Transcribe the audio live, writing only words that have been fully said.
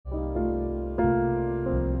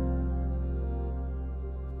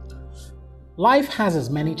Life has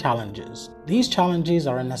its many challenges. These challenges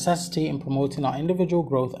are a necessity in promoting our individual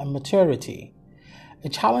growth and maturity. A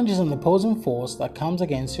challenge is an opposing force that comes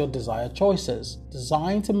against your desired choices,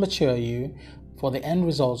 designed to mature you for the end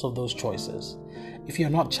results of those choices. If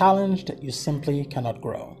you're not challenged, you simply cannot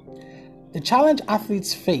grow. The challenge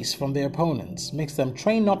athletes face from their opponents makes them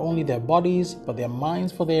train not only their bodies, but their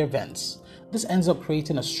minds for their events. This ends up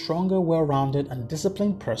creating a stronger, well-rounded, and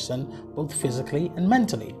disciplined person, both physically and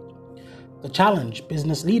mentally. The challenge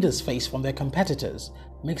business leaders face from their competitors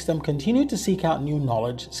makes them continue to seek out new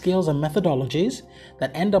knowledge, skills, and methodologies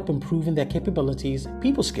that end up improving their capabilities,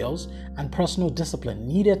 people skills, and personal discipline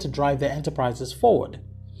needed to drive their enterprises forward.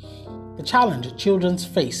 The challenge children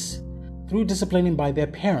face through disciplining by their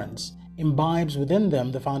parents imbibes within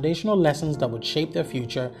them the foundational lessons that would shape their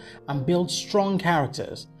future and build strong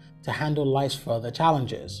characters to handle life's further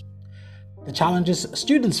challenges. The challenges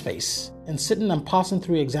students face in sitting and passing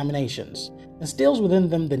through examinations instills within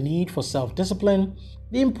them the need for self-discipline,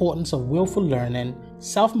 the importance of willful learning,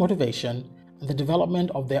 self-motivation, and the development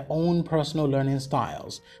of their own personal learning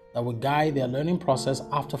styles that will guide their learning process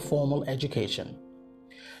after formal education.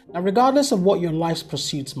 Now, regardless of what your life's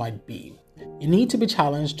pursuits might be, you need to be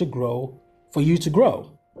challenged to grow for you to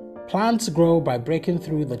grow. Plants grow by breaking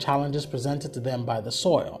through the challenges presented to them by the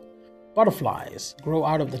soil. Butterflies grow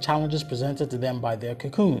out of the challenges presented to them by their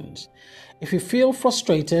cocoons. If you feel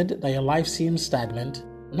frustrated that your life seems stagnant,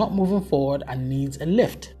 not moving forward, and needs a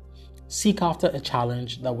lift, seek after a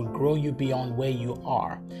challenge that will grow you beyond where you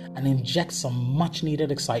are and inject some much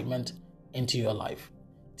needed excitement into your life.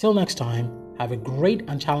 Till next time, have a great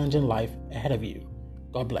and challenging life ahead of you.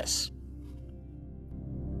 God bless.